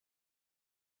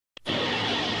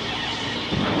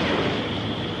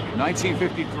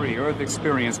1953, Earth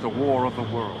experienced a war of the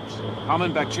worlds.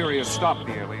 Common bacteria stopped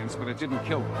the aliens, but it didn't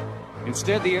kill them.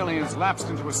 Instead, the aliens lapsed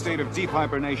into a state of deep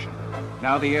hibernation.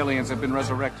 Now the aliens have been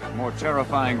resurrected, more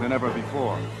terrifying than ever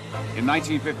before. In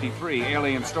 1953,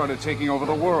 aliens started taking over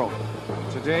the world.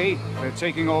 Today, they're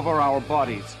taking over our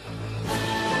bodies.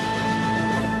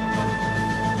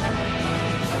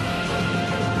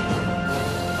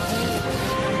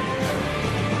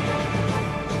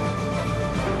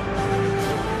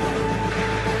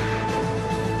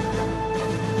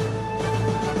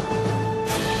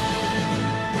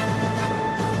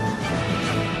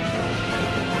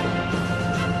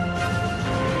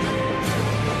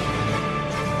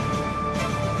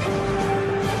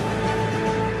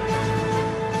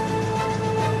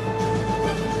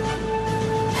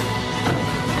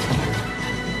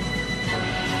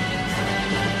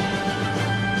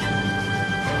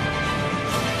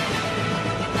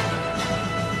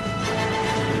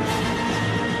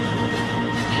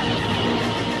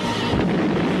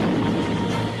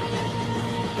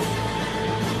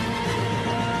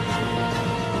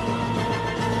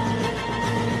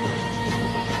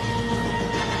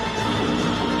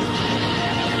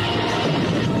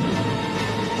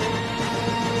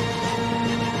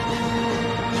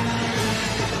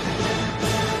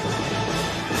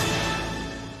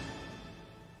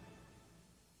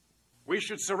 We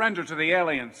should surrender to the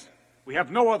aliens. We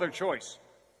have no other choice.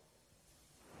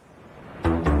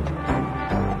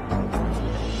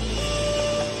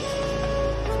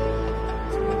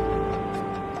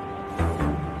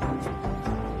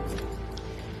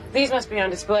 These must be on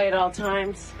display at all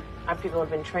times. Our people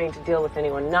have been trained to deal with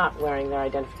anyone not wearing their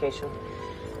identification.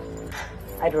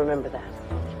 I'd remember that.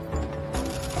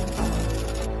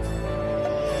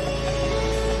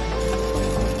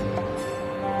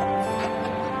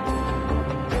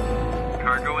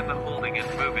 Cargo in the holding is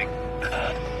moving.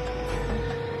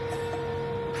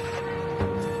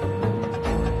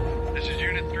 This is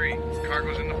Unit 3.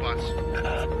 Cargo's in the bus.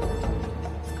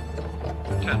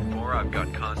 10-4, I've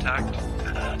got contact.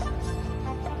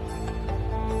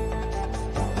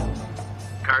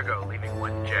 Cargo leaving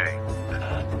 1J.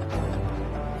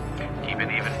 Keep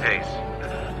an even pace.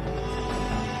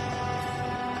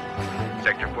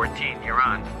 Sector 14, you're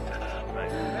on.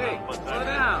 Hey, slow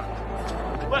down.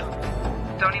 What?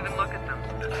 Don't even look at them.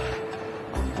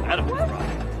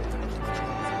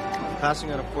 Passing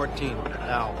out of 14.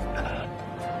 Now.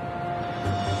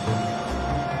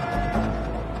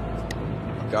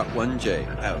 Got 1J.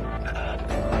 Out.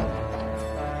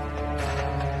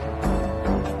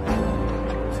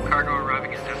 Cargo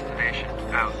arriving at destination.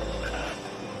 Out.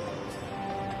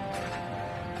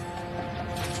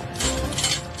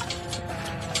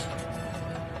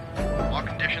 All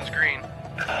conditions green.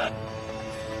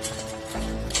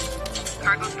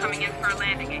 Cargo's coming in for a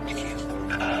landing,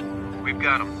 HQ. We've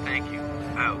got them. Thank you.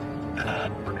 Out.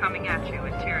 We're coming at you,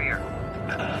 interior.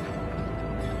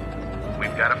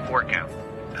 We've got a 4 count.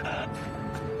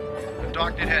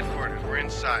 Docked at headquarters. We're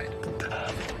inside.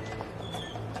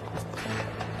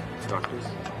 Doctors,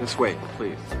 this way,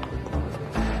 please.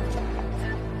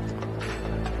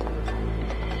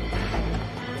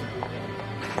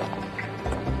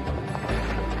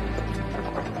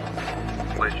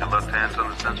 Place your left hands on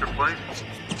the sensor plate.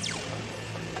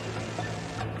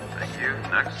 Thank you.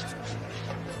 Next.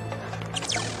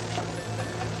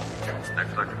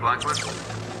 Next, Dr. Blackwood.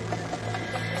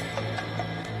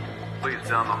 Please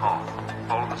down the hall.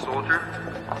 Follow the soldier.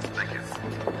 Thank you.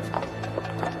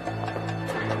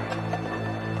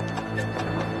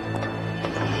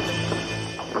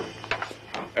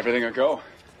 Everything a go?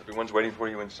 Everyone's waiting for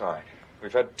you inside.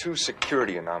 We've had 2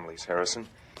 security anomalies, Harrison.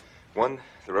 One,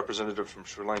 the representative from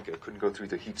Sri Lanka couldn't go through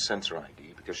the heat sensor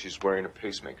ID because she's wearing a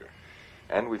pacemaker.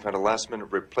 And we've had a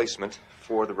last-minute replacement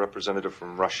for the representative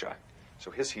from Russia. So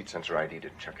his heat sensor ID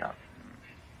didn't check out.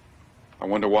 I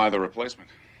wonder why the replacement.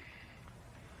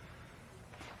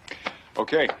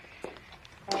 Okay.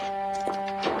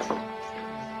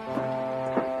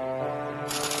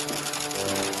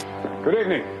 Good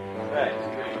evening.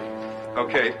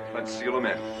 Okay, let's seal them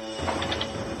in.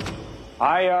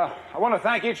 I want to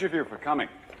thank each of you for coming.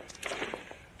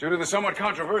 Due to the somewhat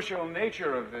controversial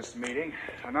nature of this meeting,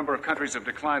 a number of countries have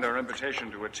declined our invitation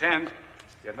to attend,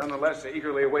 yet nonetheless they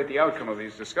eagerly await the outcome of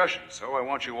these discussions. So I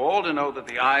want you all to know that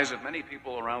the eyes of many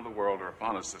people around the world are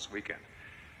upon us this weekend.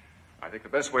 I think the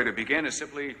best way to begin is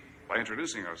simply by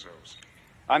introducing ourselves.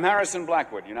 I'm Harrison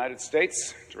Blackwood, United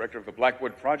States, director of the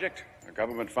Blackwood Project, a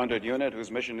government-funded unit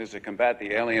whose mission is to combat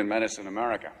the alien menace in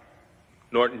America.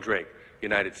 Norton Drake,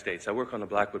 United States. I work on the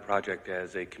Blackwood Project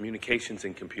as a communications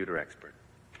and computer expert.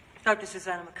 Dr.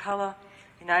 Susanna McCullough,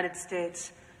 United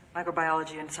States.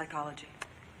 microbiology and psychology.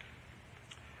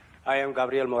 I am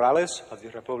Gabriel Morales of the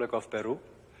Republic of Peru.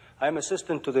 I am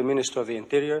assistant to the Minister of the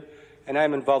Interior, and I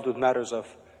am involved with matters of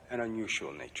an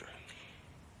unusual nature.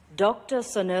 Dr.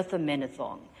 Sanurtha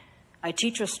Menathong. I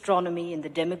teach astronomy in the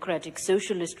Democratic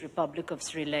Socialist Republic of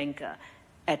Sri Lanka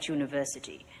at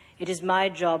university. It is my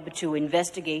job to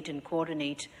investigate and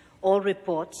coordinate all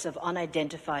reports of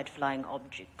unidentified flying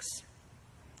objects.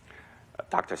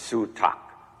 Dr. Su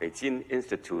Tak, Beijing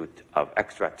Institute of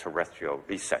Extraterrestrial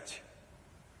Research.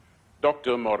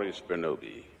 Dr. Maurice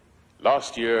Bernobi,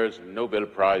 last year's Nobel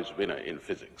Prize winner in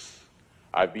physics.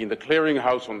 I've been the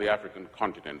clearinghouse on the African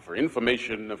continent for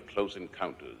information of close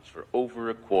encounters for over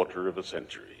a quarter of a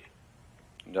century.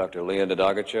 Dr. Leonid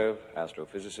Agachev,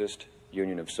 astrophysicist,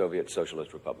 Union of Soviet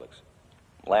Socialist Republics.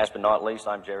 Last but not least,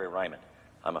 I'm Jerry Raymond.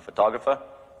 I'm a photographer,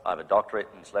 I have a doctorate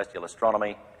in celestial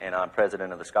astronomy, and I'm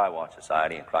president of the Skywatch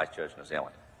Society in Christchurch, New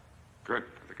Zealand. Good.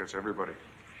 I think that's everybody.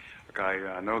 Look,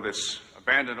 I know this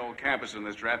abandoned old campus and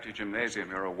this drafty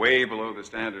gymnasium are way below the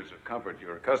standards of comfort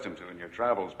you're accustomed to in your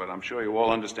travels, but I'm sure you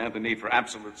all understand the need for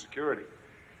absolute security.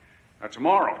 Now,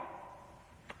 tomorrow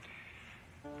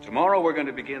we're going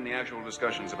to begin the actual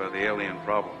discussions about the alien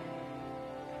problem.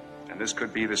 And this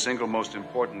could be the single most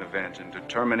important event in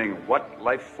determining what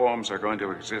life forms are going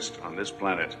to exist on this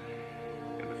planet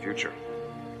in the future.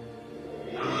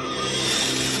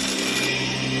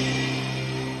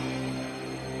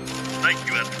 Thank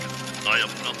you, Edmund. I am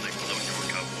nothing without your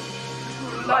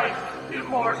counsel. Life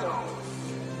immortal.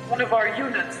 One of our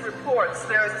units reports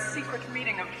there is a secret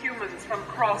meeting of humans from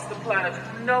across the planet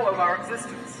who know of our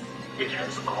existence. It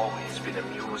has always been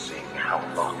amusing how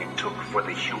long it took for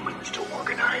the humans to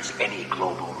organize any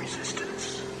global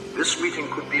resistance. This meeting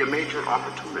could be a major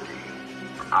opportunity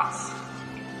for us.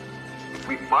 If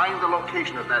we find the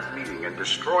location of that meeting and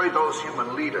destroy those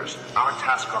human leaders, our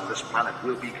task on this planet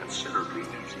will be considerably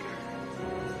easier.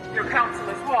 Your counsel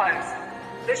is wise.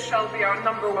 This shall be our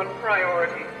 #1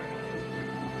 priority.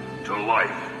 To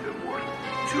life immortal.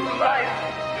 To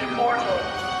life immortal.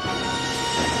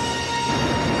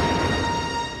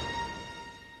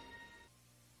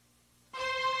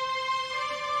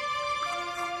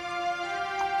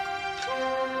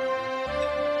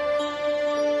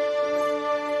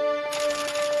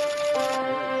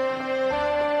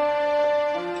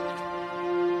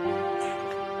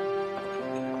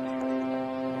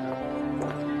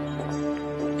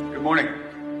 Good morning.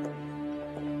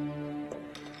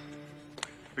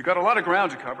 We've got a lot of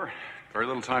ground to cover, very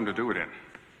little time to do it in.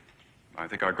 I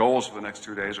think our goals for the next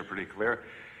 2 days are pretty clear.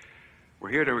 We're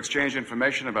here to exchange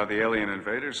information about the alien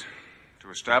invaders, to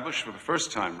establish for the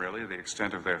first time, really, the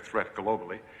extent of their threat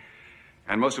globally,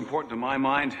 and most important to my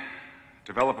mind,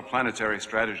 develop a planetary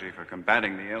strategy for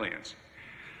combating the aliens.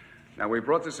 Now, we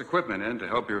brought this equipment in to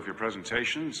help you with your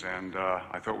presentations, and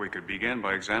I thought we could begin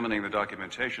by examining the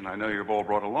documentation I know you've all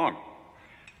brought along.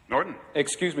 Norton?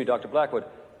 Excuse me, Dr. Blackwood.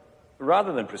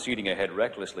 Rather than proceeding ahead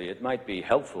recklessly, it might be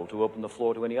helpful to open the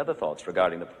floor to any other thoughts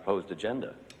regarding the proposed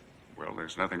agenda. Well,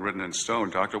 there's nothing written in stone,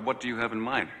 Doctor. What do you have in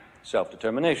mind?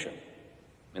 Self-determination,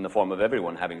 in the form of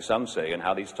everyone having some say in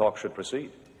how these talks should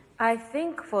proceed. I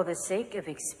think for the sake of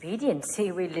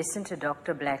expediency, we listen to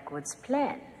Dr. Blackwood's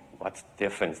plan. What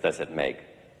difference does it make?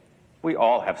 We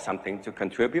all have something to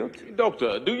contribute.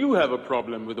 Doctor, do you have a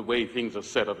problem with the way things are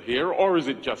set up here, or is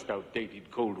it just outdated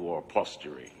Cold War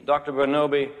posturing? Dr.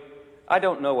 Bernobi, I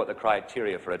don't know what the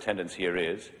criteria for attendance here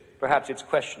is. Perhaps it's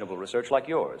questionable research like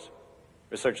yours.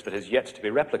 Research that has yet to be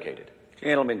replicated.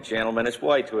 Gentlemen, it's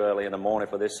way too early in the morning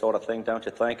for this sort of thing, don't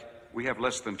you think? We have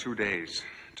less than 2 days.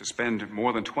 To spend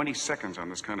more than 20 seconds on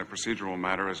this kind of procedural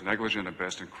matter is negligent at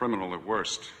best and criminal at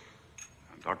worst.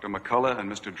 Dr. McCullough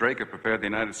and Mr. Drake have prepared the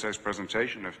United States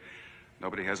presentation. If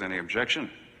nobody has any objection,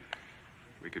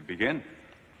 we could begin.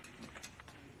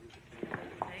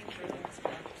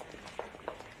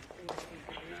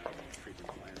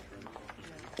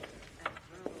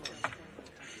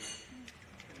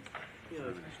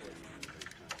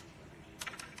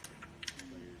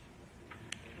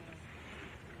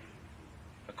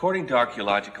 According to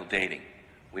archaeological dating,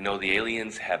 we know the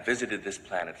aliens have visited this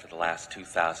planet for the last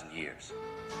 2,000 years.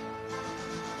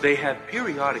 They have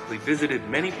periodically visited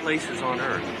many places on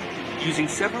Earth using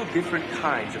several different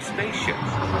kinds of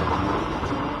spaceships.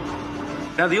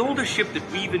 Now, the oldest ship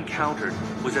that we've encountered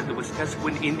was at the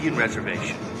Westesquin Indian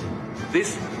Reservation.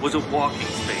 This was a walking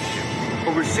spaceship,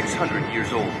 over 600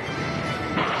 years old.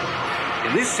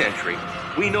 In this century,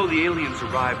 we know the aliens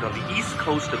arrived on the east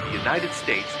coast of the United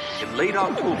States in late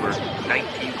October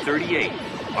 1938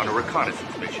 on a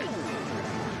reconnaissance mission.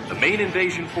 The main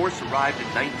invasion force arrived in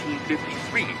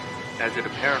 1953, as it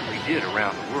apparently did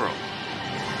around the world.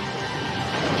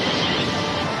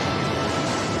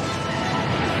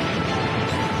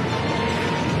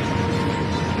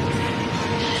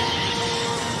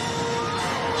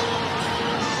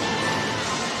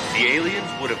 The aliens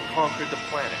would have conquered the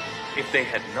planet if they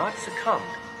had not succumbed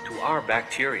to our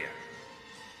bacteria.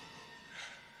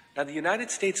 Now, the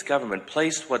United States government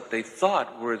placed what they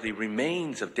thought were the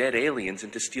remains of dead aliens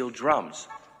into steel drums.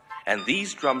 And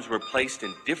these drums were placed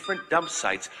in different dump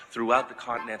sites throughout the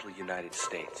continental United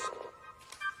States.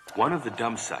 One of the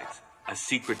dump sites, a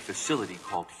secret facility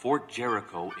called Fort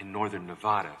Jericho in northern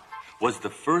Nevada, was the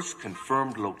first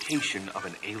confirmed location of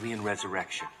an alien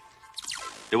resurrection.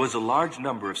 There was a large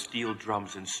number of steel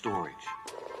drums in storage.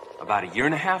 About a year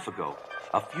and a half ago,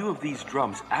 a few of these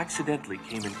drums accidentally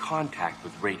came in contact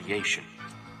with radiation.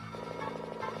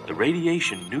 The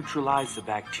radiation neutralized the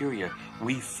bacteria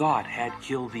we thought had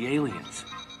killed the aliens,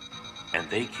 and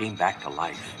they came back to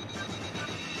life.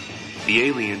 The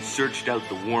aliens searched out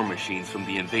the war machines from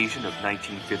the invasion of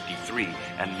 1953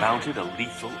 and mounted a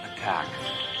lethal attack.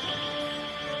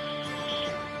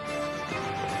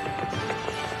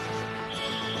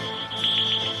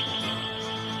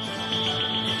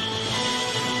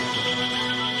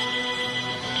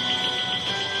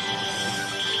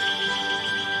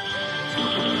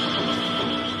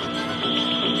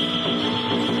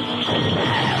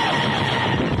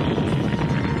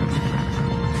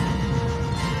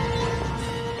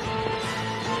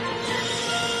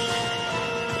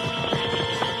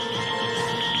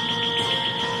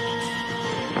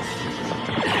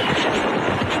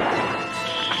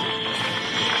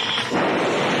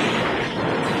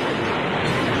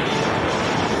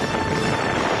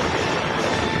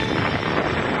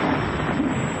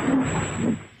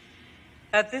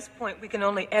 At this point, we can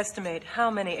only estimate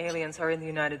how many aliens are in the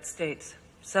United States.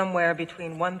 Somewhere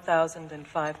between 1,000 and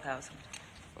 5,000.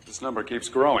 But this number keeps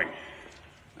growing.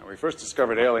 Now, we first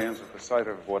discovered aliens at the site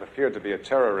of what appeared to be a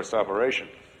terrorist operation.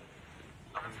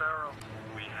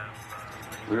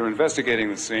 We were investigating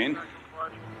the scene,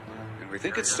 and we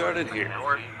think it started here.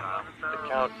 The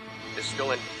count is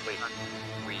still incomplete.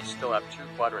 We still have 2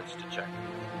 quadrants to check.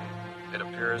 It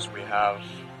appears we have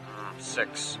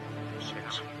 6.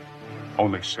 6.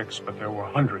 Only 6, but there were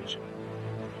hundreds.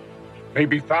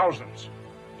 Maybe thousands.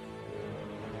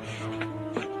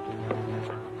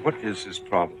 What is his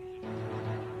problem?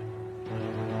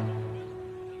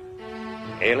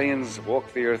 Aliens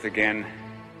walk the Earth again,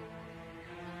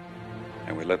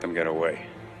 and we let them get away.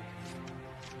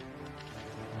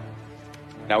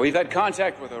 Now, we've had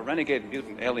contact with a renegade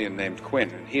mutant alien named Quinn,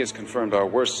 and he has confirmed our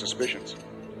worst suspicions.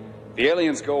 The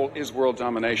aliens' goal is world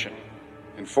domination.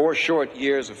 In 4 short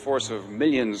years, a force of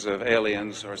millions of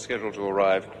aliens are scheduled to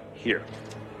arrive here.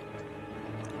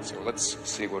 So let's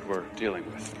see what we're dealing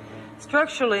with.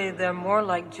 Structurally, they're more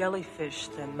like jellyfish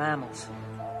than mammals.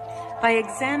 By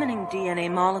examining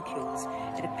DNA molecules,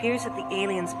 it appears that the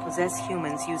aliens possess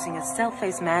humans using a cell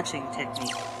phase matching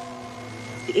technique.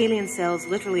 The alien cells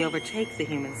literally overtake the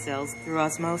human cells through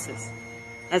osmosis.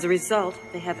 As a result,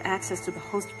 they have access to the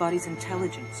host body's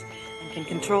intelligence and can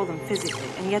control them physically,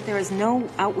 and yet there is no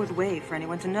outward way for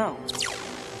anyone to know.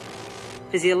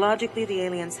 Physiologically, the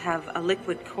aliens have a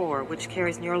liquid core which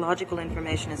carries neurological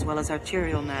information as well as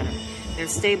arterial matter. Their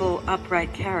stable,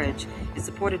 upright carriage is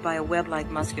supported by a web-like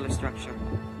muscular structure.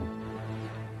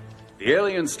 The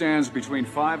alien stands between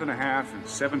 5.5 and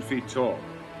 7 feet tall.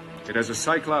 It has a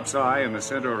cyclops eye in the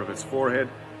center of its forehead,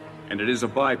 and it is a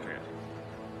biped.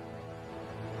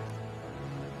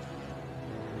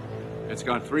 It's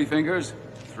got 3 fingers,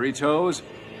 3 toes,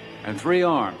 and 3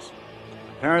 arms.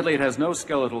 Apparently, it has no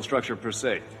skeletal structure per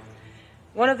se.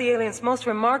 One of the aliens' most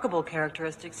remarkable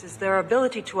characteristics is their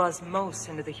ability to osmose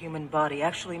into the human body,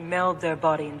 actually meld their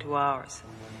body into ours.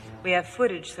 We have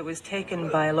footage that was taken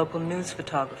by a local news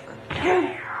photographer.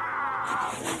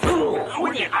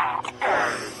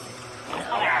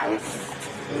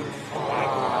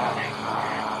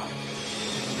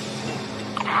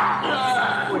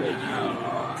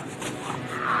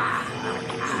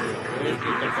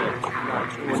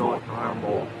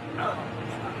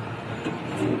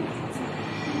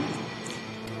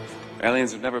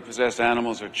 Aliens have never possessed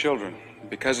animals or children.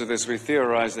 Because of this, we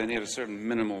theorize they need a certain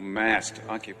minimal mass to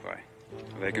occupy.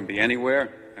 They can be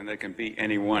anywhere, and they can be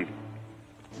anyone.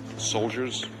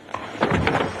 Soldiers.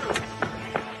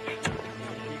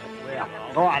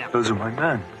 Those are my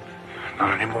men.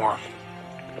 Not anymore.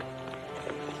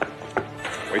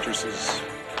 Waitresses.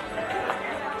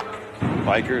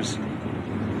 Bikers.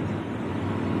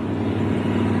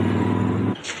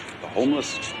 The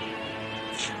homeless.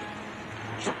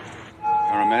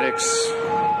 Paramedics.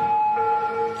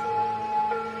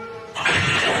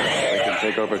 They can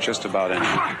take over just about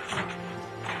anything.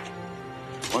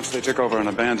 Once they took over an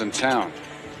abandoned town,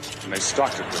 and they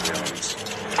stocked it with aliens.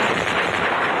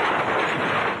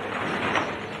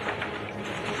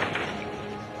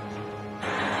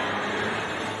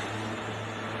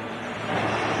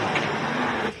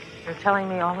 telling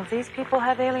me all of these people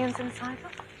have aliens inside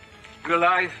them? To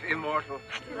life immortal.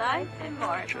 Life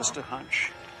immortal. Just a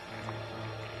hunch.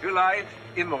 To life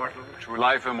immortal. To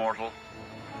life immortal.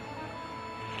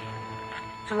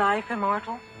 To life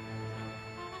immortal.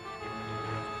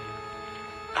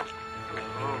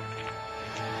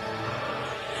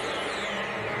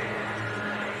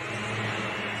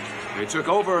 They took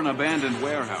over an abandoned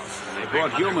warehouse, and they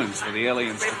brought humans for the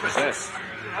aliens to possess.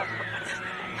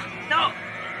 No!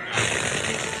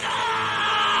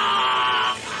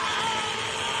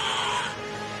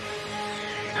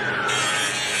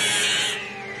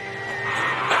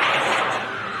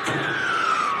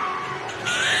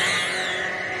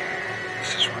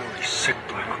 This is really sick,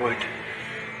 Blackwood.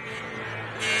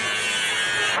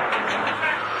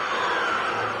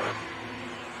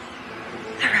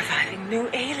 They're reviving new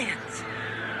aliens.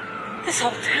 This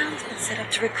whole town's been set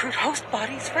up to recruit host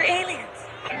bodies for aliens.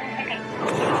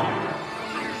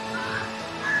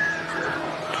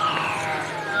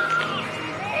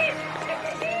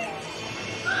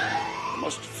 The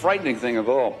most frightening thing of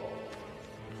all,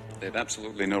 they have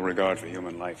absolutely no regard for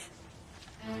human life.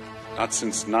 Not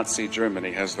since Nazi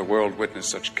Germany has the world witnessed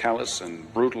such callous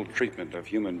and brutal treatment of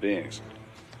human beings.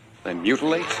 They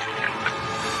mutilate,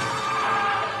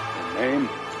 they maim.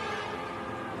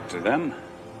 To them,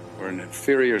 we're an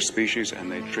inferior species, and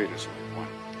they treat us like one.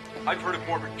 I've heard of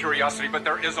morbid curiosity, but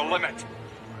there is a limit.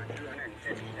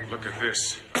 Look at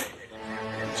this.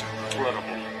 It's incredible.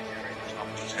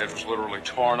 His head was literally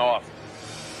torn off.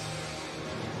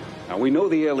 Now, we know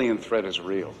the alien threat is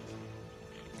real.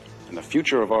 And the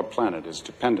future of our planet is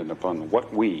dependent upon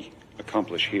what we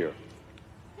accomplish here.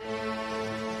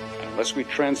 And unless we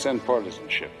transcend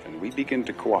partisanship and we begin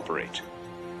to cooperate,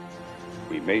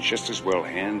 we may just as well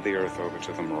hand the Earth over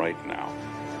to them right now.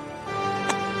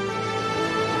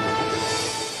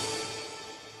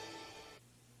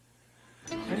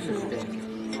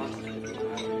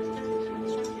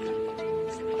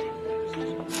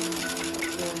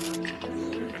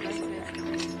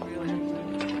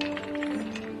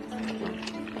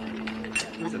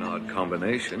 It's an odd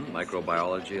combination,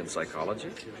 microbiology and psychology.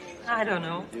 I don't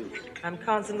know. I'm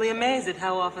constantly amazed at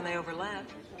how often they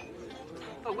overlap.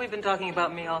 But we've been talking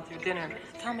about me all through dinner.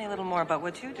 Tell me a little more about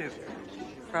what you do.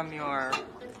 From your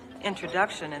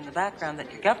introduction and the background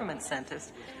that your government sent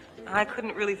us, I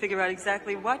couldn't really figure out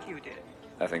exactly what you did.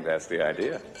 I think that's the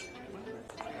idea.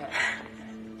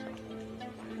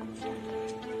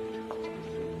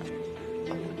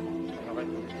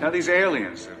 Now, these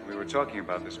aliens that we were talking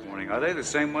about this morning, are they the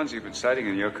same ones you've been sighting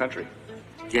in your country?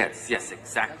 Yes,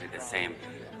 exactly the same.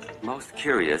 Most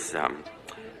curious,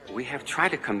 we have tried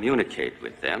to communicate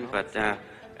with them, but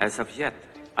as of yet,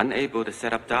 unable to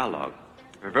set up dialogue.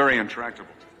 They're very intractable.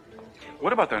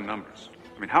 What about their numbers?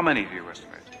 I mean, how many do you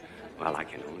estimate? Well, I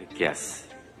can only guess.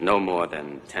 No more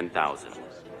than 10,000.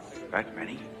 That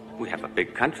many? We have a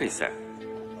big country, sir.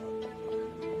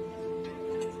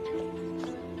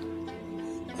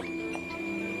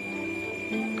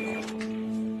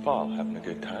 Paul, having a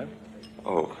good time?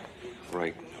 Oh,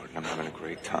 right, Norton, I'm having a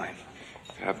great time.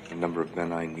 I have the number of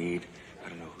men I need. I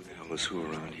don't know who the hell is who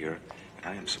around here. And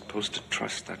I am supposed to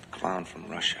trust that clown from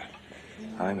Russia.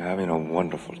 I'm having a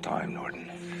wonderful time, Norton.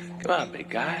 Come on, big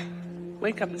guy.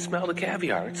 Wake up and smell the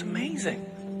caviar. It's amazing.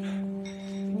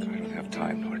 I don't have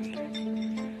time,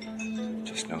 Norton.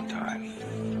 Just no time.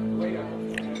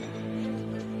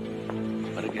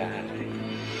 What a guy.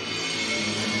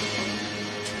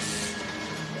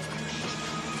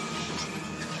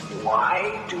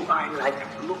 Why do I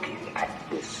like looking at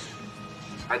this?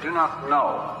 I do not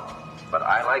know, but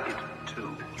I like it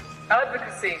too.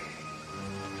 Advocacy.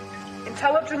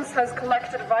 Intelligence has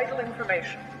collected vital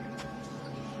information.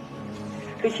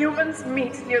 The humans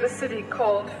meet near the city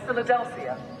called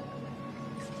Philadelphia.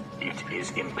 It is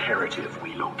imperative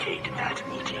we locate that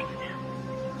meeting.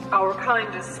 Our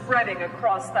kind is spreading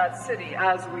across that city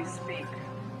as we speak.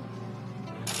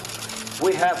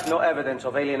 We have no evidence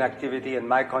of alien activity in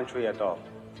my country at all.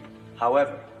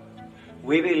 However,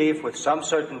 we believe with some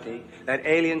certainty that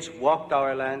aliens walked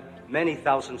our land many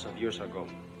thousands of years ago.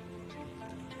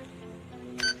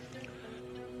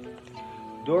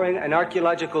 During an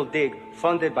archaeological dig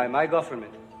funded by my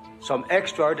government, some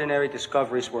extraordinary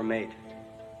discoveries were made.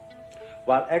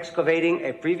 While excavating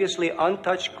a previously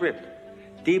untouched crypt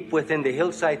deep within the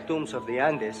hillside tombs of the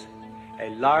Andes, a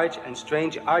large and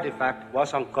strange artifact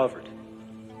was uncovered.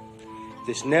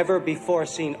 This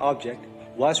never-before-seen object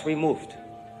was removed.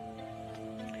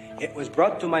 It was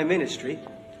brought to my ministry,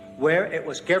 where it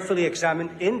was carefully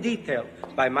examined in detail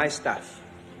by my staff.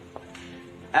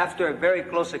 After a very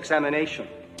close examination,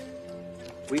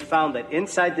 we found that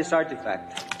inside this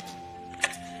artifact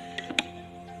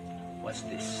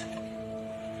What's this?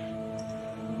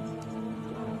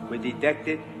 We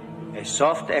detected a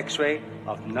soft X-ray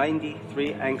of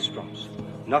 93 angstroms.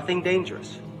 Nothing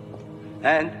dangerous.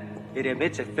 And it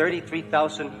emits a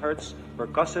 33,000 hertz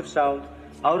percussive sound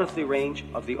out of the range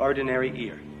of the ordinary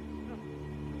ear.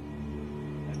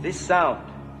 This sound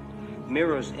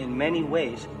mirrors in many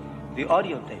ways the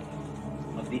audio tape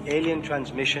of the alien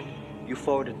transmission you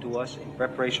forwarded to us in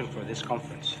preparation for this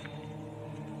conference.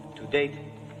 To date,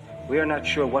 we are not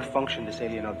sure what function this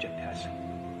alien object has.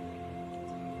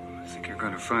 I think you're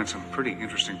going to find some pretty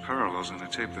interesting parallels in the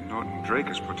tape that Norton Drake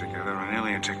has put together on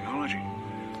alien technology.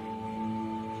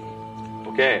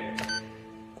 Okay.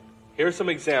 Here are some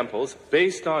examples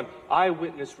based on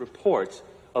eyewitness reports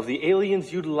of the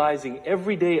aliens utilizing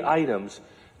everyday items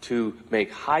to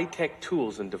make high-tech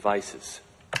tools and devices.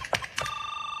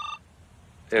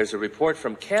 There's a report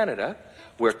from Canada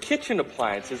where kitchen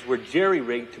appliances were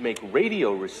jerry-rigged to make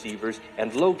radio receivers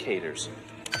and locators.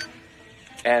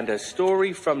 And a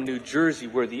story from New Jersey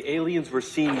where the aliens were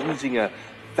seen using a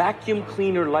vacuum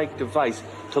cleaner-like device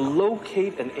to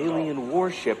locate an alien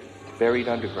warship buried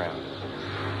underground.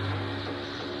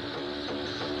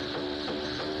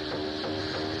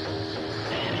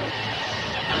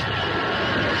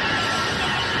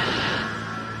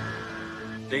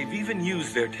 They've even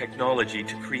used their technology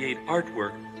to create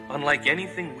artwork unlike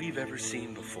anything we've ever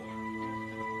seen before.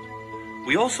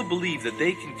 We also believe that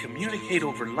they can communicate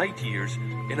over light years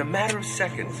in a matter of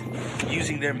seconds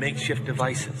using their makeshift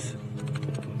devices.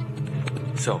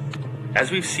 So,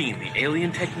 as we've seen, the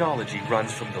alien technology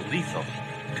runs from the lethal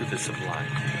to the sublime.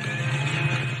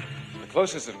 The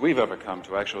closest that we've ever come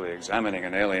to actually examining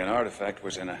an alien artifact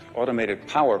was in an automated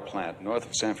power plant north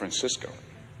of San Francisco.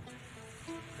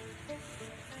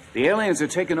 The aliens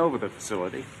had taken over the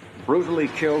facility, brutally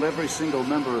killed every single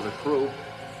member of the crew,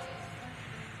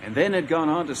 and then had gone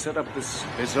on to set up this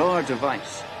bizarre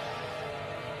device.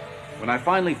 When I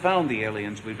finally found the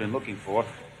aliens we'd been looking for,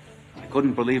 I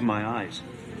couldn't believe my eyes.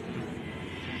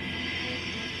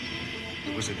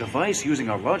 It was a device using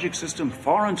our logic system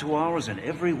foreign to ours in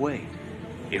every way.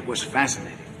 It was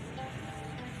fascinating.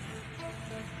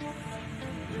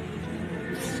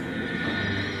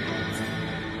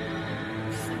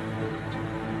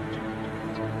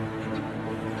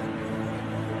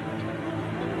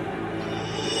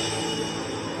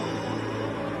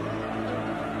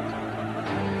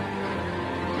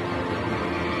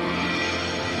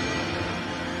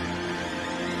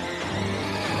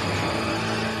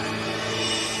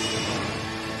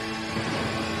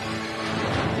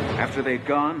 After they'd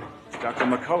gone, Dr.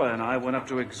 McCullough and I went up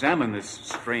to examine this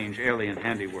strange alien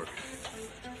handiwork.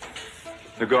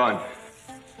 They're gone.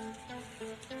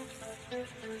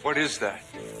 What is that?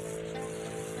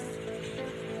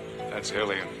 That's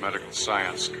alien medical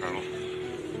science, Colonel.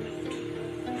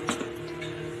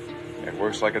 It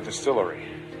works like a distillery.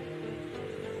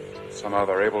 Somehow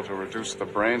they're able to reduce the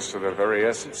brains to their very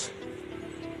essence.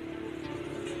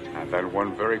 And then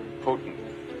one very potent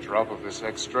drop of this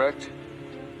extract,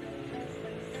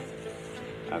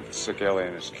 and the sick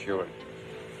alien is cured.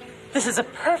 This is a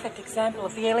perfect example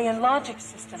of the alien logic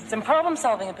systems and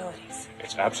problem-solving abilities.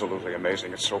 It's absolutely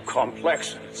amazing. It's so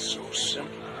complex and it's so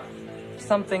simple.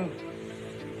 Something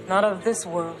not of this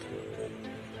world.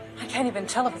 I can't even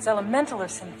tell if it's elemental or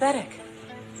synthetic.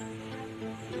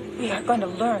 We are going to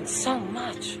learn so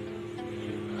much.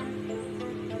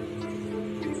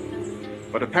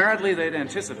 But apparently they'd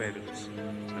anticipated us,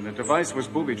 and the device was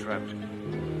booby-trapped.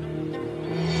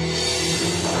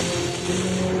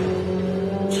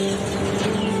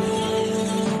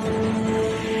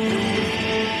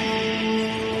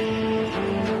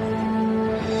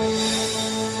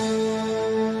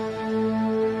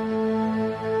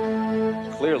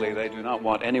 Clearly, they do not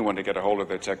want anyone to get a hold of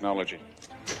their technology.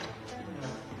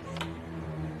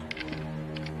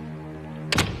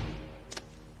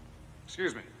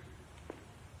 Excuse me.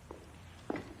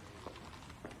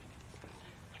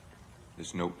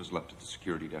 This note was left at the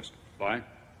security desk. Why?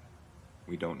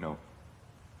 We don't know.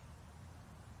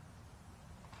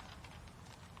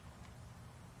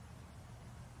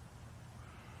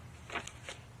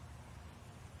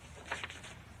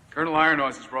 Colonel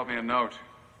Ironhorse has brought me a note.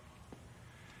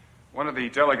 One of the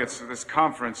delegates to this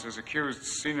conference has accused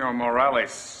Senor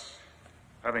Morales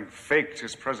of having faked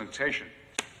his presentation.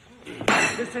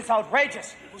 This is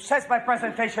outrageous. Who says my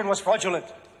presentation was fraudulent?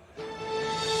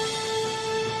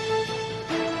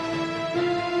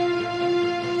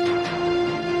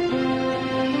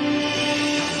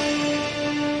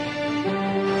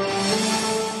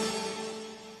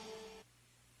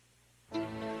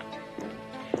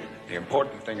 The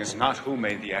important thing is not who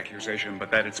made the accusation,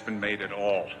 but that it's been made at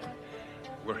all.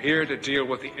 We're here to deal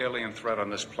with the alien threat on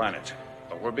this planet,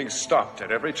 but we're being stopped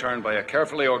at every turn by a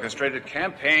carefully orchestrated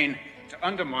campaign to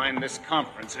undermine this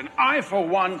conference, and I, for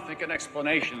one, think an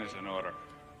explanation is in order.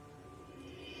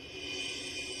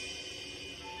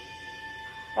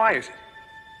 Why is it?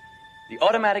 The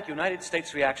automatic United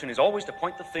States reaction is always to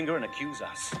point the finger and accuse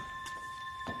us.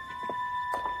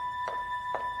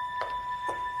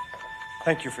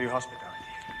 Thank you for your hospitality.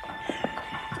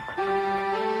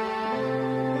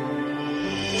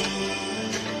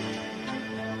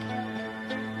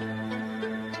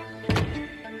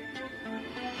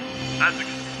 Advocate,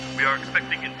 we are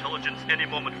expecting intelligence any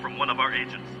moment from one of our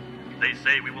agents. They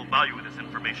say we will value this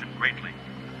information greatly.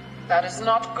 That is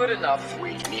not good enough.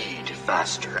 We need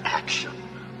faster action.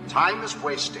 Time is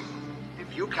wasting.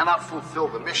 If you cannot fulfill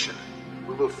the mission,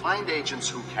 we will find agents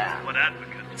who can. But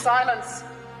Advocate... Silence.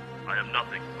 I am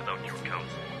nothing without your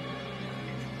counsel.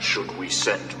 Should we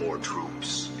send more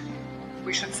troops?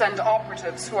 We should send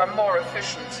operatives who are more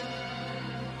efficient.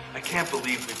 I can't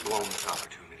believe we've blown this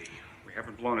opportunity. We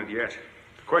haven't blown it yet.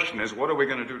 The question is, what are we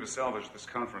going to do to salvage this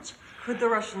conference? Could the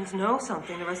Russians know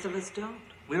something the rest of us don't?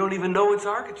 We don't even know it's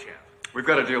Arkachev. We've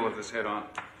got to deal with this head on.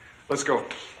 Let's go.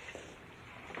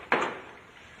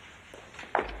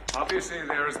 Obviously,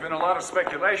 there has been a lot of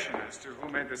speculation as to who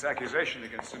made this accusation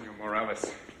against Senor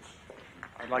Morales.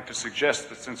 I'd like to suggest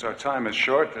that since our time is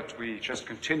short, that we just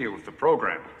continue with the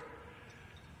program.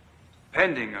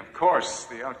 Pending, of course,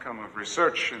 the outcome of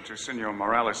research into Senor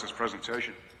Morales'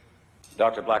 presentation.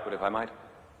 Dr. Blackwood, if I might,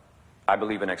 I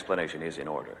believe an explanation is in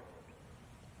order.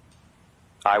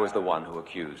 I was the one who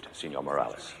accused Senor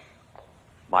Morales.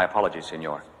 My apologies,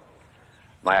 Senor.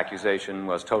 My accusation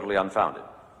was totally unfounded.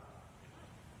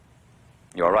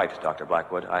 You're right, Dr.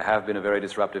 Blackwood. I have been a very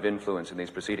disruptive influence in these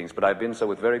proceedings, but I've been so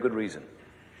with very good reason.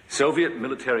 Soviet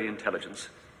military intelligence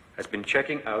has been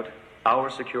checking out our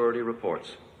security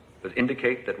reports that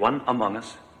indicate that one among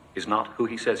us is not who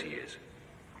he says he is.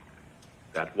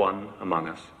 That one among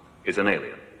us is an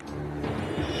alien.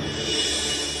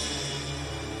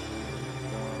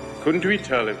 Couldn't we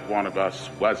tell if one of us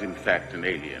was in fact an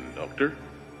alien, Doctor?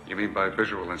 You mean by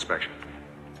visual inspection?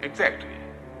 Exactly.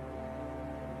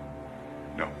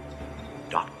 No.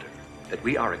 Doctor, that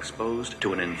we are exposed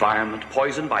to an environment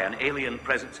poisoned by an alien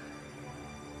presence.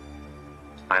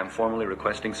 I am formally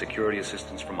requesting security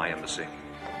assistance from my embassy.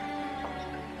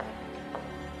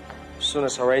 As soon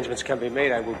as arrangements can be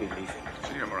made, I will be leaving.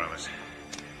 Senor Morales,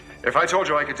 if I told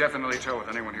you I could definitely tell if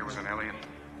anyone here was an alien.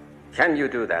 Can you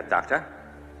do that, Doctor?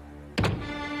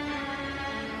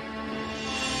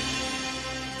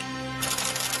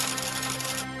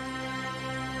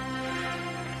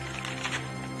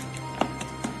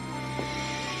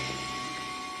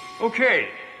 Okay.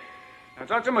 Now,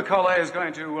 Dr. McCullough is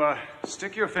going to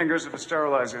stick your fingers in a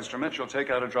sterilized instrument. She'll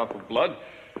take out a drop of blood.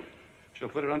 She'll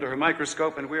put it under her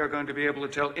microscope, and we are going to be able to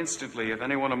tell instantly if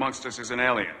anyone amongst us is an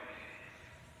alien.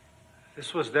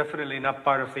 This was definitely not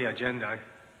part of the agenda.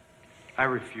 I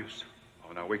refuse.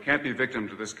 Oh, no, we can't be victim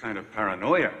to this kind of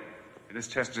paranoia. This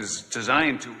test is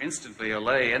designed to instantly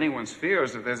allay anyone's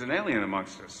fears that there's an alien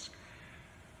amongst us.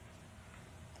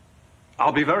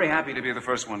 I'll be very happy to be the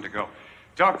first one to go.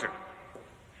 Doctor,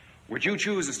 would you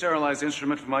choose a sterilized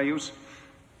instrument for my use?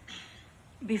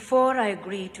 Before I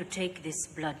agree to take this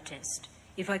blood test,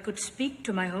 if I could speak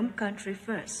to my home country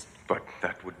first. But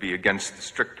that would be against the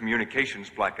strict communications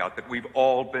blackout that we've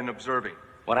all been observing.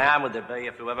 What harm would there be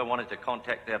if whoever wanted to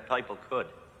contact their people could?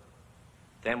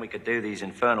 Then we could do these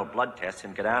infernal blood tests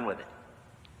and get on with it.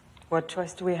 What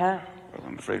choice do we have? Well,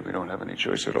 I'm afraid we don't have any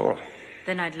choice at all.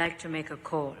 Then I'd like to make a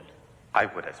call. I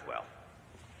would as well.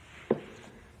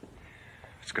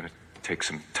 It's going to take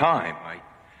some time. I've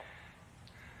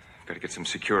got to get some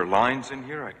secure lines in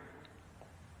here.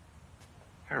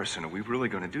 Harrison, are we really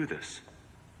going to do this?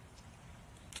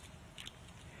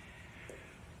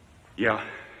 Yeah,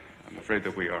 I'm afraid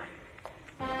that we are.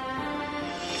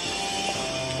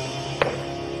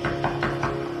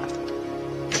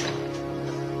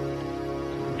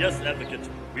 Yes, Advocate.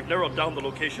 We've narrowed down the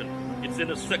location. It's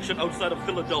in a section outside of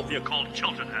Philadelphia called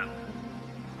Cheltenham.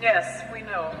 Yes, we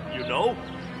know. You know?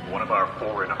 One of our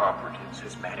foreign operatives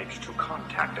has managed to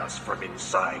contact us from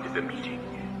inside the meeting.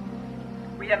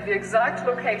 We have the exact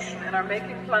location and are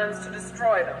making plans to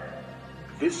destroy them.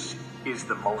 This is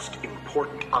the most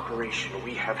important operation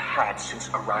we have had since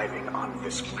arriving on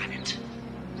this planet.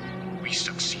 We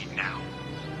succeed now.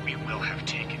 We will have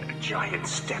taken a giant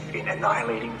step in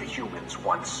annihilating the humans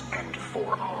once and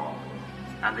for all.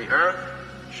 And the Earth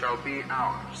shall be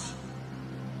ours.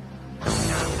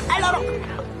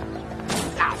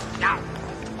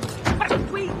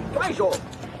 Qui, Kaizo!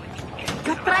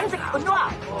 Getränke und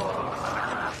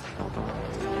nur!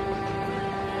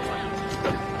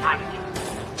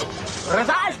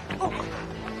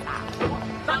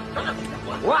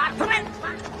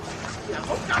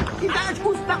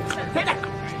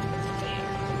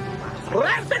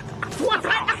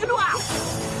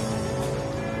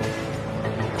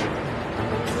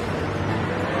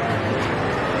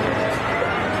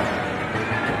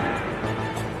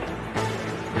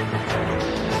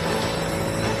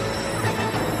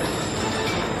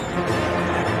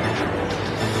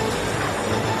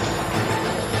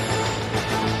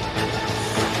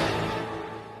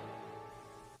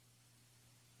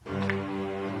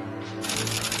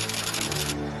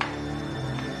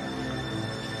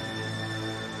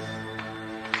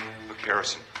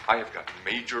 Harrison, I have got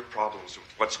major problems with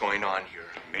what's going on here.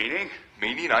 Meaning?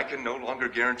 Meaning I can no longer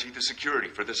guarantee the security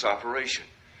for this operation.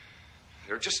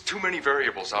 There are just too many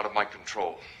variables out of my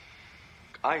control.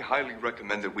 I highly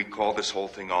recommend that we call this whole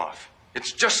thing off.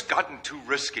 It's just gotten too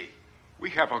risky. We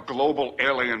have a global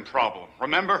alien problem,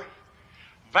 remember?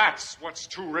 That's what's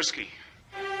too risky.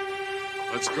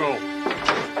 Let's go.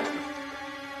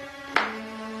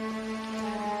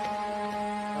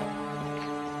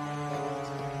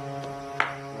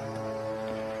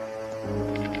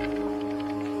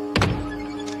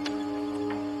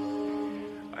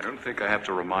 I don't think I have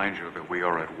to remind you that we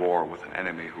are at war with an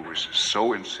enemy who is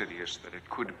so insidious that it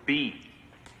could be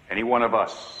any one of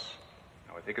us.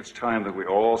 Now, I think it's time that we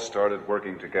all started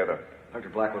working together. Dr.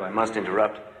 Blackwood, I must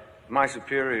interrupt. My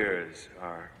superiors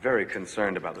are very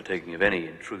concerned about the taking of any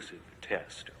intrusive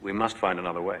test. We must find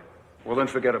another way. Well, then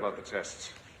forget about the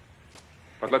tests.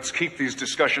 But let's keep these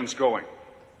discussions going.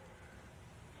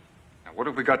 Now, what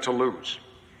have we got to lose?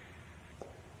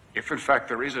 If, in fact,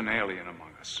 there is an alien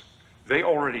among us, they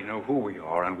already know who we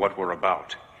are and what we're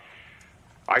about.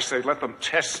 I say let them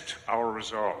test our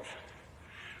resolve.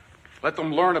 Let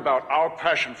them learn about our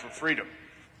passion for freedom.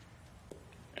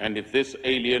 And if this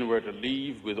alien were to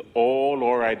leave with all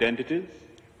our identities?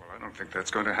 Well, I don't think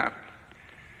that's going to happen.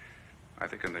 I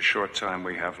think in the short time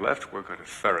we have left, we're going to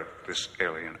ferret this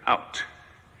alien out.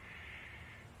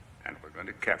 And we're going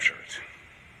to capture it.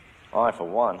 I, for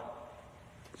one,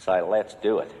 say let's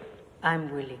do it.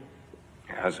 I'm willing.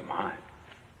 As am I.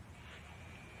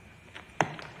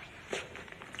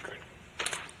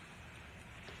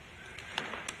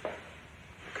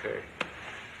 Okay.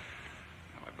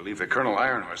 Now, I believe that Colonel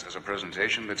Ironhorse has a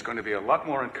presentation that's going to be a lot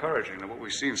more encouraging than what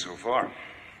we've seen so far.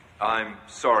 I'm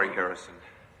sorry, Harrison.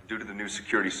 Due to the new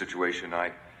security situation,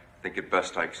 I think it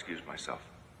best I excuse myself.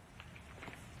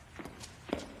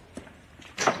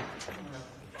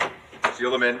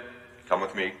 Seal them in. Come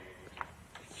with me.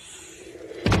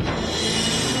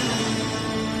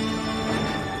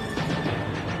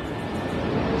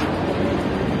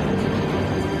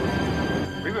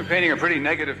 We've been painting a pretty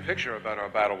negative picture about our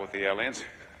battle with the aliens,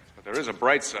 but there is a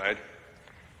bright side.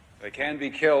 They can be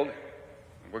killed,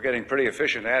 and we're getting pretty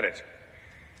efficient at it.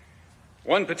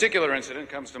 One particular incident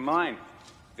comes to mind.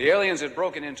 The aliens had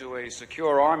broken into a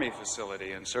secure army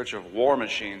facility in search of war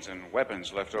machines and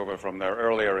weapons left over from their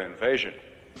earlier invasion.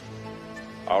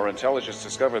 Our intelligence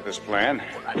discovered this plan.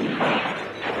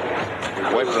 We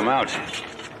wiped them out.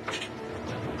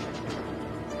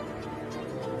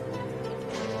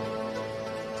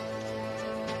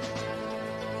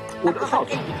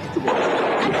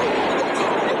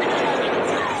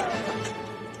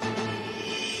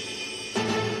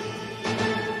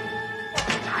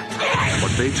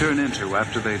 What they turn into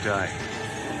after they die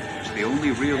is the only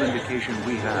real indication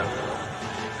we have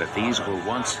that these were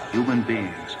once human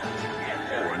beings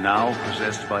who are now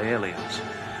possessed by aliens.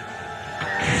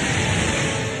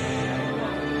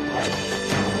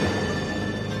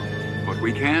 But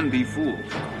we can be fooled.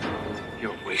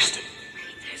 You're wasted.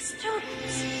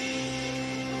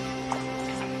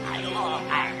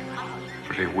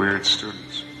 Pretty weird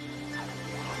students.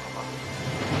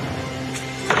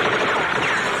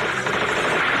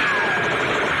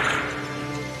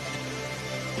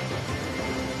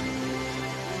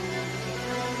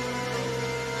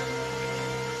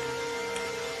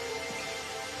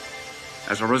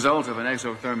 As a result of an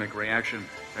exothermic reaction,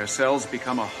 their cells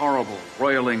become a horrible,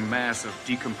 roiling mass of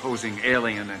decomposing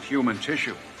alien and human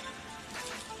tissue.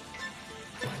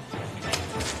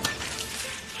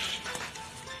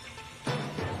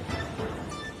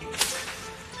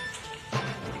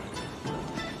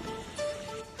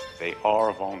 They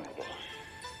are vulnerable,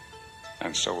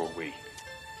 and so are we.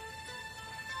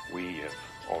 We have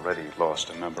already lost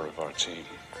a member of our team.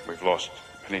 We've lost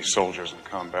many soldiers in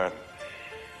combat.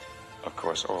 Of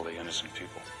course, all the innocent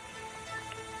people.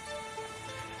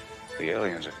 The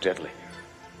aliens are deadly.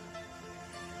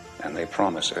 And they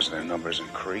promise as their numbers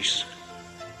increase,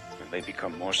 that they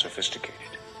become more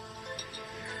sophisticated,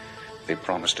 they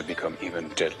promise to become even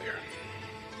deadlier.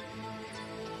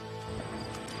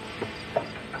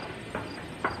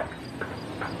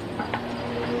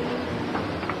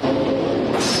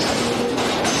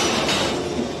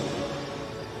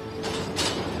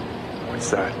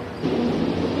 What's that?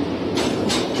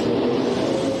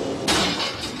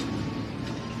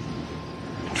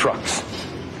 Trucks.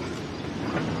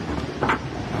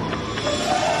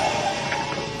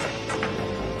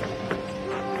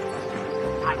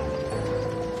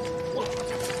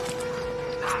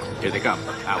 Here they come.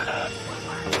 Out.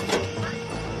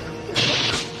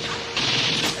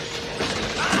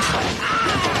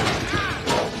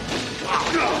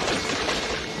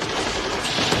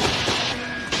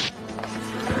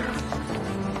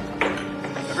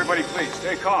 Everybody, please,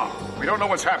 stay calm. We don't know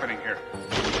what's happening here.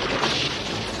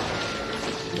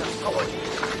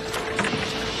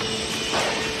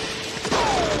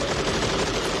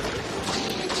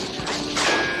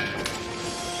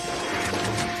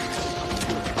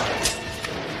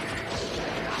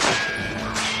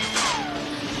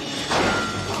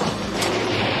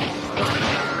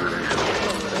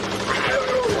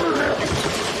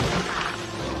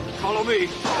 Follow me.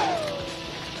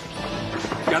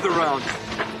 Gather round.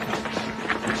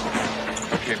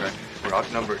 Okay, men. We're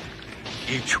outnumbered.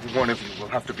 Each one of you will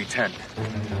have to be 10.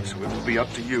 So it will be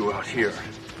up to you out here.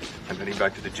 I'm heading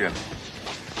back to the gym.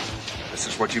 This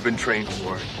is what you've been trained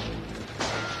for.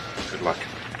 Good luck.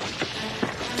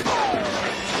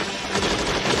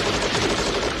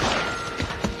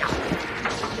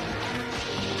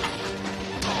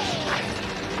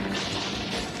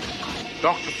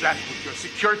 Dr. Blackwood, your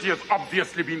security has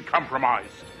obviously been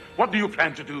compromised. What do you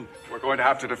plan to do? We're going to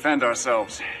have to defend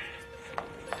ourselves.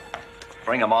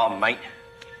 Bring them on, mate.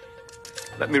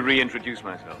 Let me reintroduce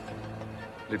myself.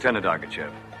 Lieutenant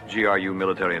Arkachev, GRU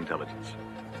Military Intelligence.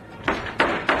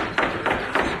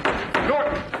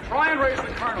 Norton, try and raise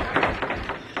the colonel.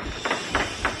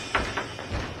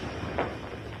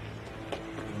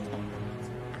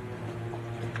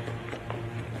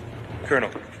 Colonel,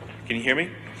 can you hear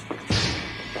me?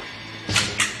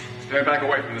 Stand back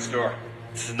away from this door.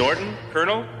 This is Norton,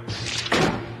 Colonel. It's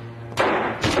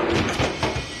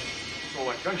all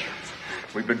like gunshots.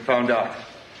 We've been found out.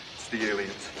 It's the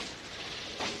aliens.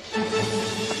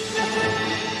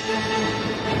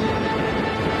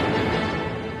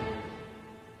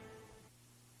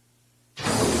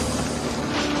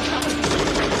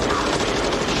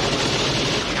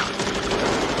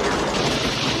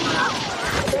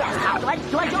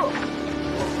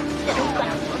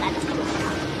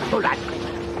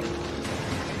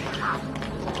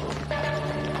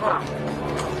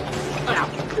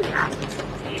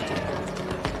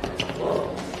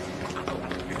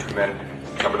 You two men,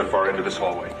 cover the far end of this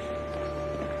hallway.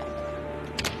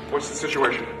 What's the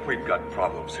situation? We've got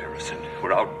problems, Harrison.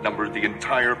 We're outnumbered. The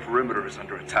entire perimeter is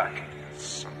under attack.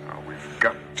 Somehow we've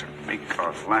got to make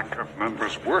our lack of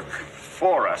members work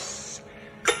for us.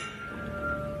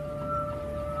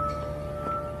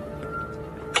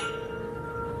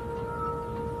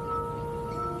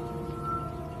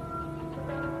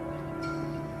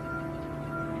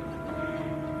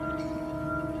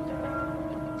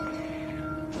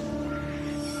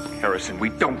 Harrison, we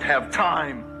don't have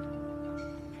time.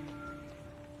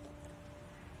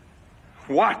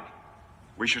 What?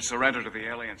 We should surrender to the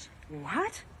aliens.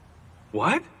 What?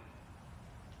 What?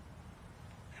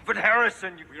 But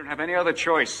Harrison, we don't have any other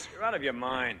choice. You're out of your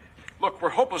mind. Look, we're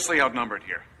hopelessly outnumbered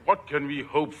here. What can we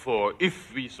hope for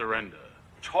if we surrender?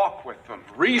 Talk with them.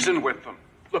 Reason with them.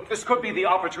 Look, this could be the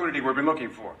opportunity we've been looking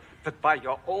for. But by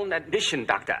your own admission,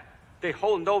 Doctor, they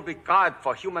hold no regard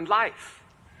for human life.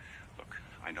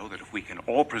 I know that if we can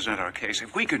all present our case,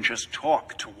 if we can just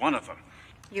talk to one of them.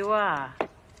 You are.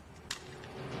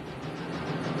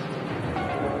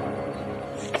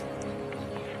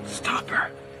 Stop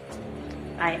her.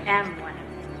 I am one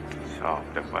of them. So,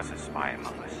 there was a spy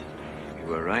among us. You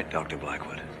were right, Dr.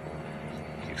 Blackwood.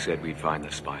 You said we'd find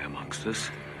the spy amongst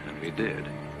us, and we did.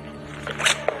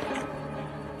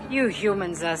 You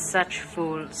humans are such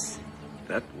fools.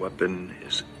 That weapon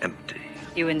is empty.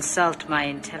 You insult my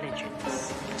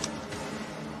intelligence.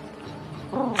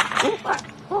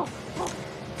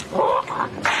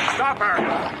 Stop her!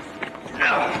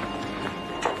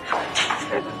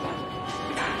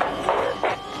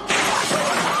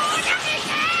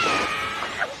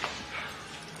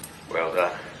 Well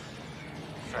done.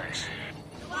 Thanks.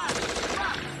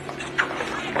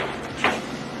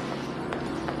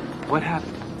 What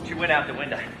happened? She went out the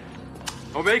window.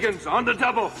 Omegans, on the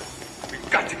double. We've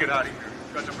got to get out of here.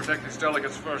 We've got to protect these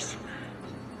delegates first.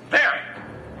 There!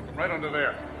 Right under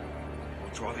there.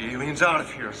 Draw the aliens out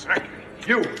of here. Exactly.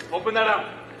 You, open that up.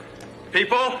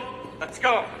 People, let's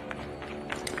go.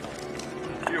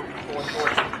 You, going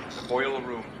towards the boiler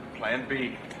room. Plan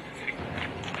B.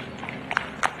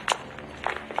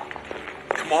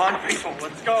 Come on, people,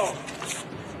 let's go.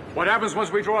 What happens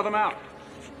once we draw them out?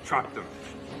 Trap them.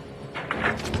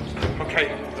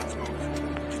 Okay, let's move.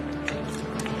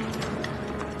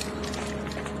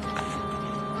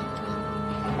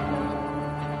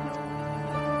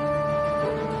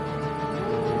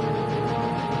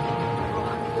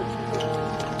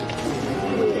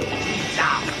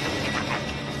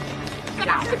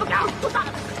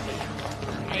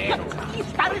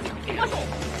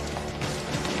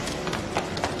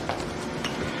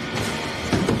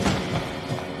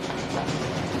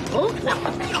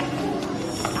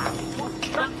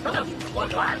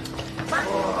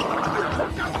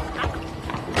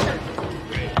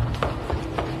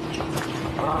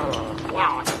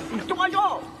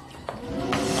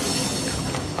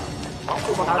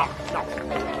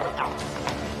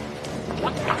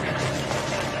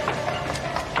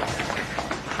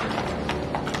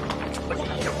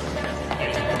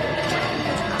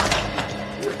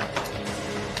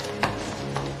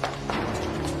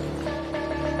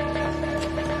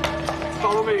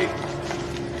 Follow me.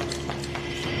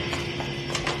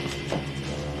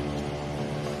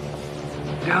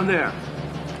 Down there.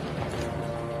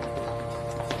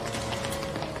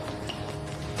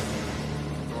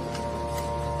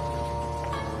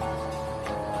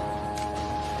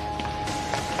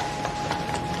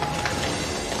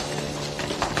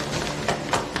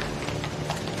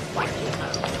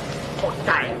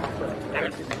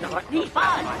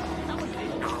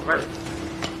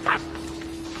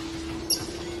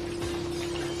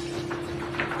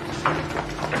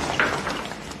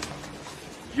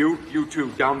 You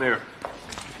two, down there.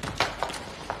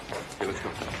 Okay, let's go.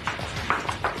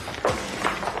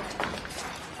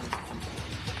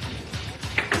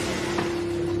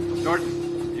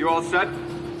 Norton, you all set?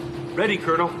 Ready,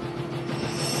 Colonel.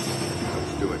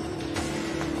 Let's do it.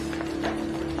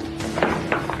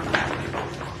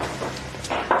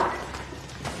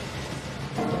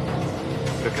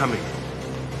 They're coming.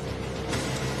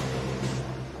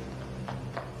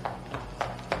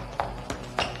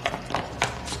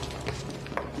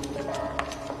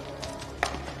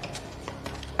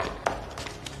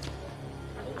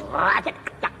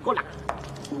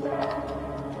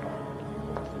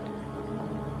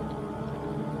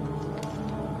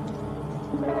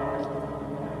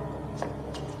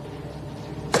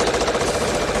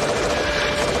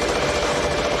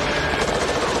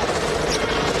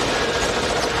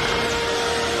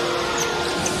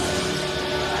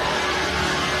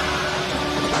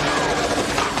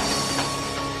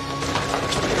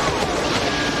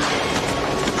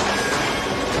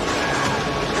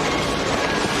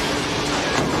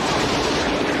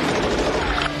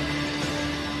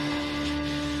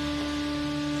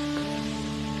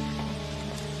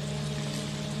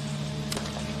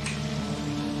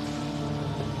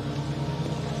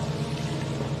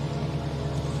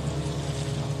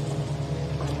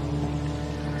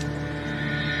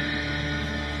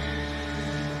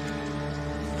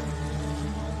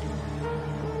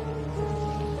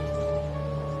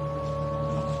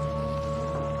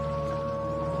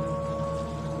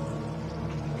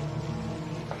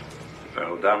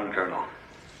 Well done, Colonel.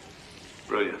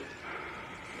 Brilliant.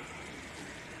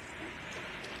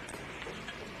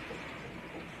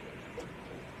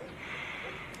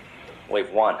 We've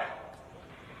won.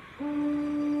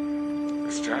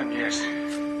 This time, yes.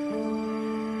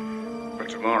 But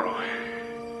tomorrow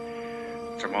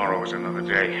is another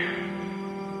day.